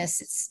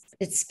Abolitionist.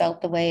 It's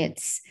spelt the way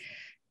it's,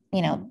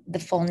 you know, the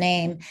full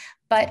name.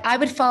 But I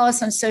would follow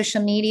us on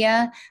social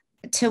media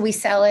till we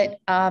sell it.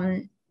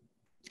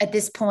 At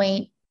this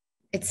point,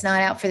 it's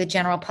not out for the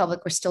general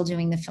public. We're still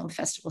doing the film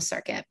festival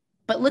circuit,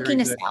 but looking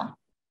to sell.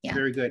 Yeah.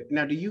 Very good.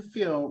 Now, do you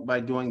feel by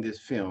doing this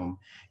film,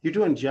 you're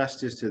doing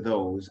justice to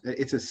those?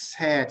 It's a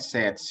sad,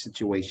 sad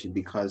situation,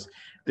 because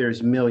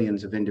there's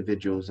millions of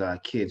individuals,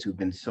 kids who've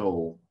been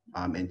sold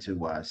into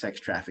sex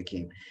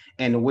trafficking.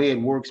 And the way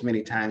it works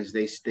many times,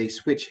 they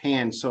switch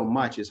hands so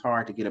much, it's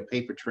hard to get a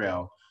paper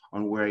trail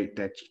on where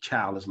that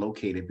child is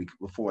located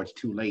before it's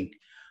too late.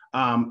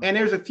 And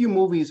there's a few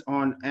movies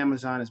on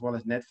Amazon as well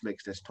as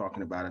Netflix that's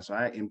talking about it. So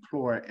I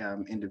implore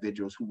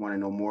individuals who want to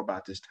know more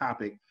about this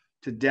topic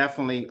to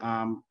definitely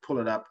pull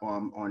it up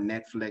on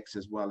Netflix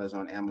as well as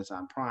on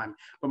Amazon Prime.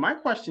 But my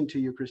question to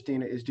you,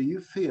 Christina, is do you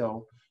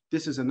feel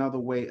this is another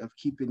way of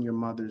keeping your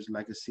mother's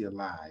legacy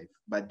alive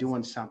by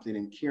doing something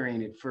and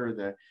carrying it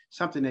further,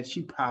 something that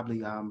she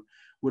probably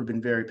would have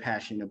been very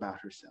passionate about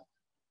herself?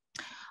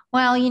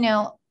 Well, you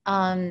know,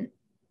 I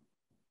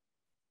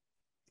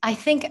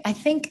think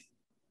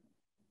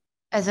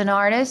as an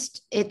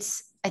artist, I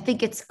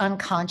think it's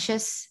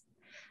unconscious.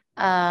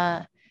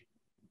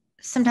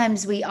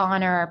 Sometimes we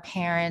honor our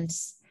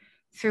parents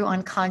through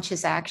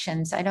unconscious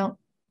actions. I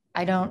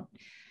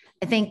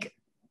think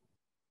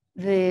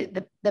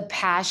the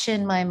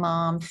passion my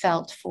mom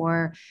felt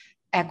for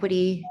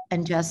equity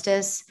and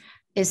justice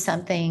is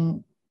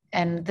something,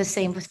 and the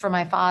same for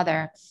my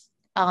father,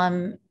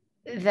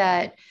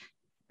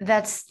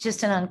 that's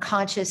just an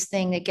unconscious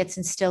thing that gets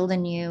instilled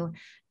in you,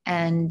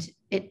 and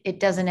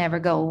it doesn't ever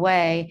go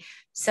away.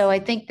 So I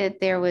think that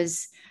there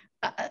was,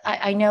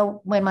 I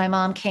know when my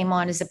mom came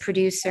on as a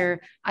producer,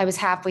 I was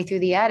halfway through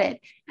the edit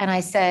and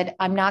I said,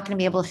 I'm not going to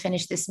be able to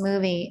finish this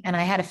movie. And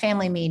I had a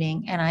family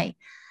meeting, and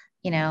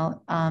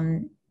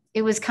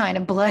it was kind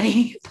of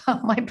bloody.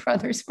 My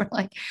brothers were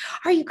like,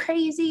 are you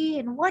crazy?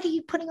 And what are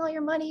you putting all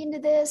your money into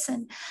this?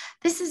 And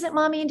this isn't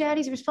mommy and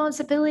daddy's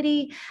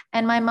responsibility.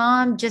 And my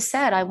mom just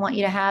said, I want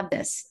you to have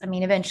this. I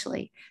mean,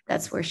 eventually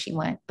that's where she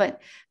went.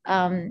 But,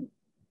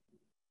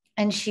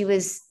 and she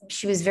was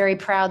very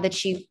proud that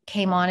she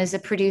came on as a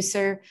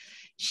producer.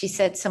 She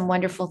said some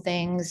wonderful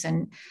things.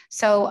 And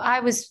so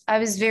I was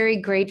very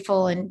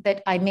grateful, and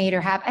that I made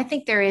her happy. I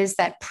think there is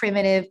that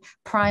primitive,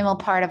 primal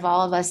part of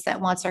all of us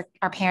that wants our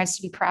parents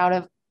to be proud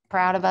of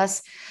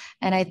us.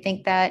 And I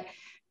think that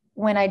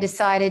when I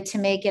decided to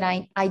make it,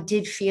 I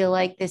did feel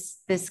like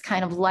this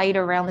kind of light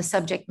around the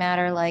subject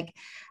matter. Like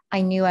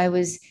I knew I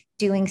was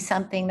doing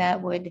something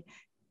that would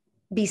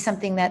be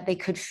something that they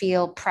could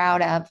feel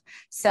proud of.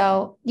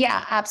 So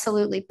yeah,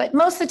 absolutely. But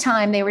most of the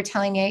time they were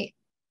telling me,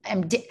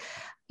 I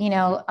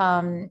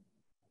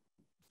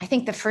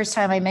think the first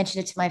time I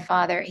mentioned it to my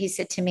father, he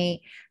said to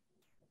me,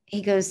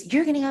 he goes,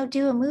 you're going to go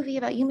do a movie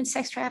about human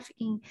sex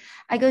trafficking?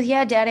 I go,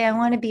 yeah, Daddy, I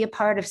want to be a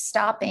part of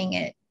stopping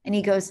it. And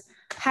he goes,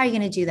 how are you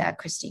going to do that,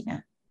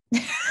 Christina?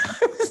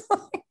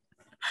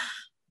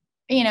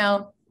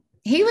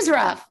 He was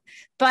rough,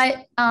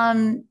 but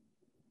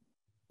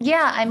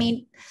yeah, I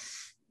mean,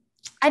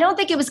 I don't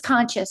think it was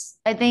conscious.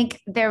 I think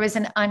there was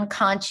an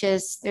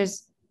unconscious,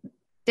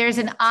 there's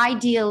an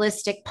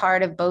idealistic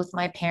part of both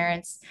my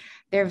parents.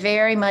 They're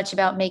very much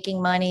about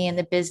making money in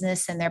the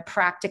business, and they're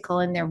practical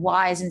and they're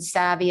wise and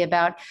savvy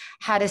about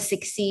how to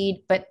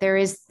succeed. But there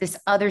is this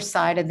other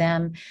side of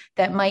them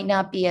that might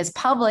not be as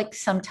public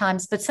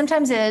sometimes, but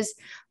sometimes is,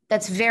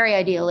 that's very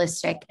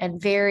idealistic and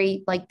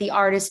very like the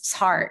artist's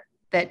heart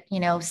that,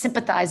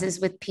 sympathizes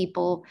with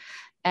people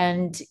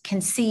and can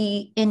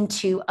see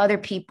into other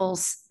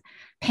people's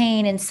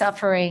pain and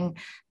suffering.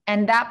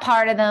 And that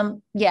part of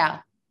them, yeah,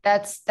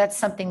 that's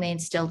something they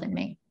instilled in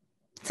me.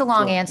 It's a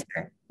long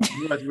answer.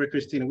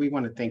 Christina, we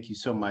want to thank you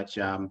so much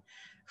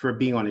for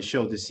being on the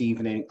show this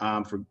evening,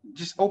 for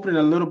just opening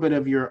a little bit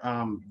of your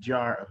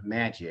jar of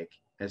magic,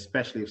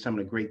 especially of some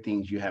of the great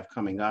things you have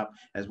coming up,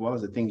 as well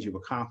as the things you've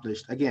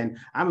accomplished. Again,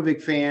 I'm a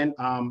big fan.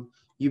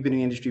 You've been in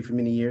the industry for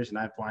many years, and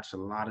I've watched a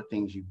lot of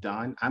things you've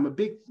done. I'm a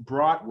big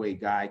Broadway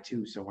guy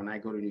too, so when I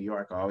go to New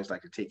York, I always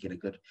like to take in a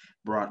good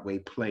Broadway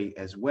play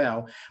as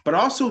well. But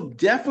also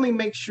definitely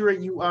make sure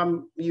you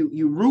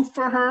root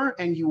for her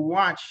and you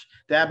watch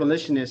The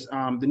Abolitionist,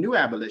 The New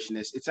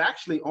Abolitionist. It's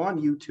actually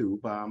on YouTube.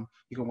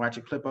 You can watch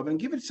a clip of it and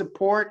give it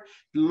support,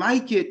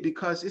 like it,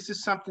 because this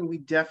is something we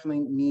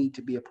definitely need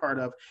to be a part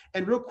of.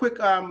 And real quick,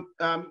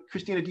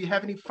 Christina, do you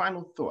have any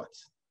final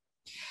thoughts?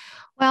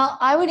 Well,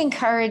 I would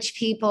encourage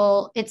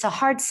people, it's a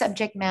hard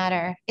subject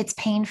matter, it's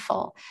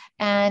painful.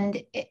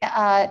 And,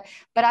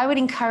 but I would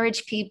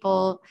encourage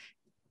people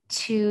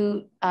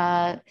to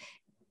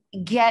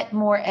get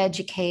more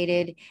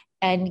educated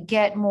and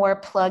get more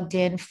plugged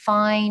in,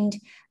 find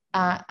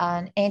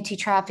an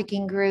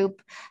anti-trafficking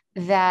group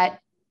that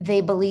they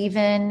believe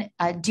in,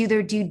 do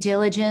their due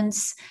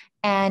diligence.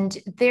 And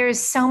there's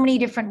so many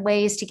different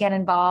ways to get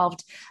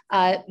involved.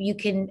 You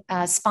can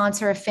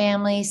sponsor a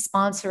family,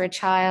 sponsor a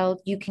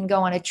child. You can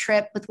go on a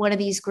trip with one of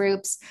these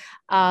groups.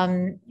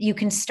 You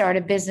can start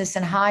a business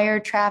and hire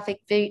traffic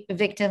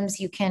victims.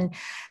 You can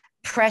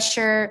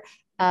pressure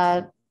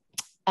uh,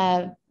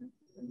 uh,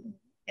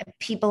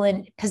 people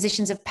in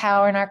positions of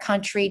power in our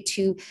country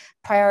to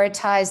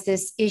prioritize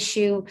this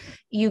issue.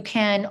 You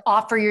can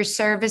offer your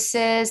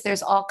services.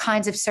 There's all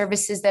kinds of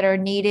services that are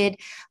needed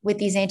with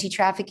these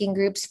anti-trafficking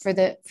groups for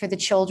the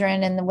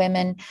children and the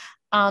women.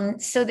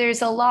 So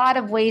there's a lot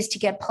of ways to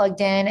get plugged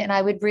in, and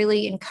I would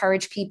really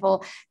encourage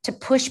people to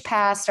push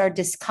past our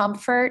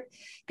discomfort,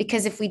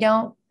 because if we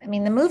don't, I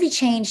mean, the movie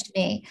changed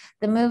me.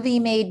 The movie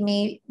made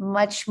me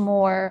much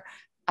more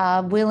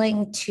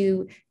willing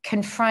to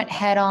confront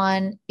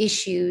head-on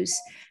issues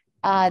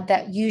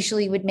that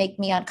usually would make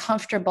me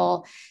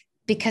uncomfortable,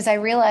 because I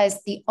realized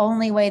the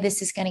only way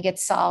this is going to get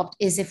solved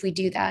is if we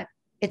do that.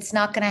 It's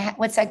not going to.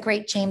 What's that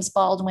great James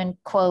Baldwin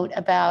quote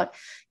about?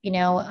 You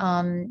know,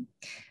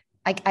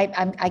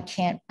 I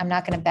can't. I'm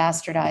not going to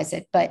bastardize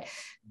it, but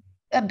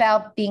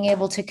about being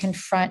able to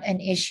confront an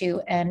issue,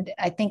 and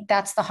I think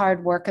that's the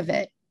hard work of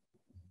it.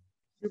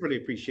 We really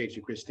appreciate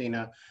you,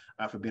 Christina,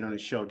 for being on the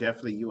show.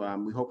 Definitely,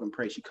 we hope and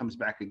pray she comes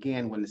back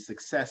again when the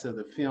success of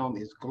the film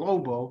is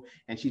global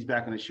and she's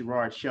back on the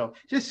Sherard Show.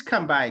 Just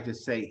come by to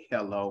say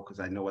hello, because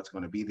I know what's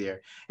going to be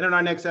there. And on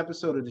our next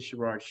episode of the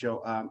Sherard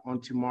Show,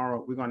 on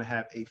tomorrow, we're going to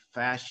have a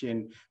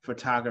fashion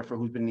photographer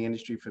who's been in the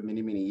industry for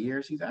many, many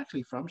years. He's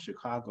actually from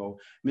Chicago.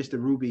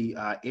 Mr. Ruby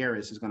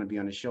Aris is going to be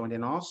on the show. And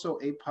then also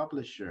a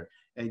publisher,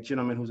 a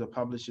gentleman who's a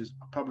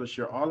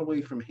publisher all the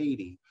way from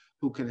Haiti,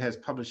 who has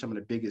published some of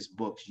the biggest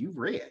books you've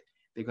read.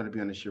 They're going to be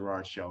on the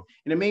Sherard Show.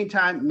 In the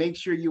meantime, make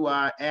sure you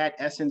add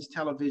Essence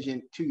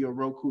Television to your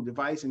Roku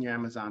device and your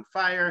Amazon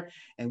Fire,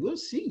 and we'll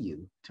see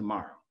you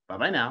tomorrow.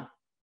 Bye-bye now.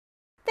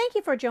 Thank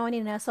you for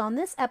joining us on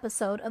this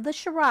episode of The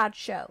Sherard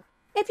Show.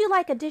 If you'd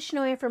like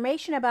additional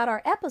information about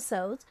our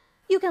episodes,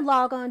 you can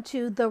log on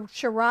to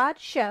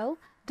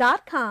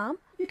thesheradshow.com.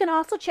 You can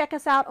also check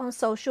us out on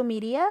social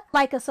media,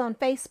 like us on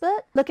Facebook,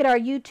 look at our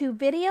YouTube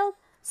videos,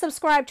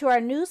 subscribe to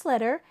our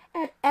newsletter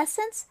at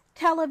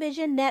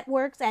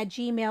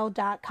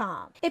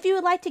essencetelevision.networks@gmail.com. If you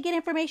would like to get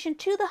information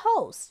to the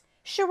host,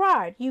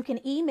 Sherard, you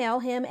can email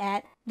him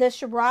at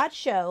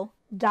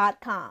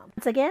thesheradshow.com.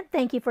 Once again,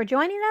 thank you for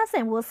joining us,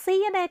 and we'll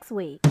see you next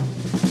week.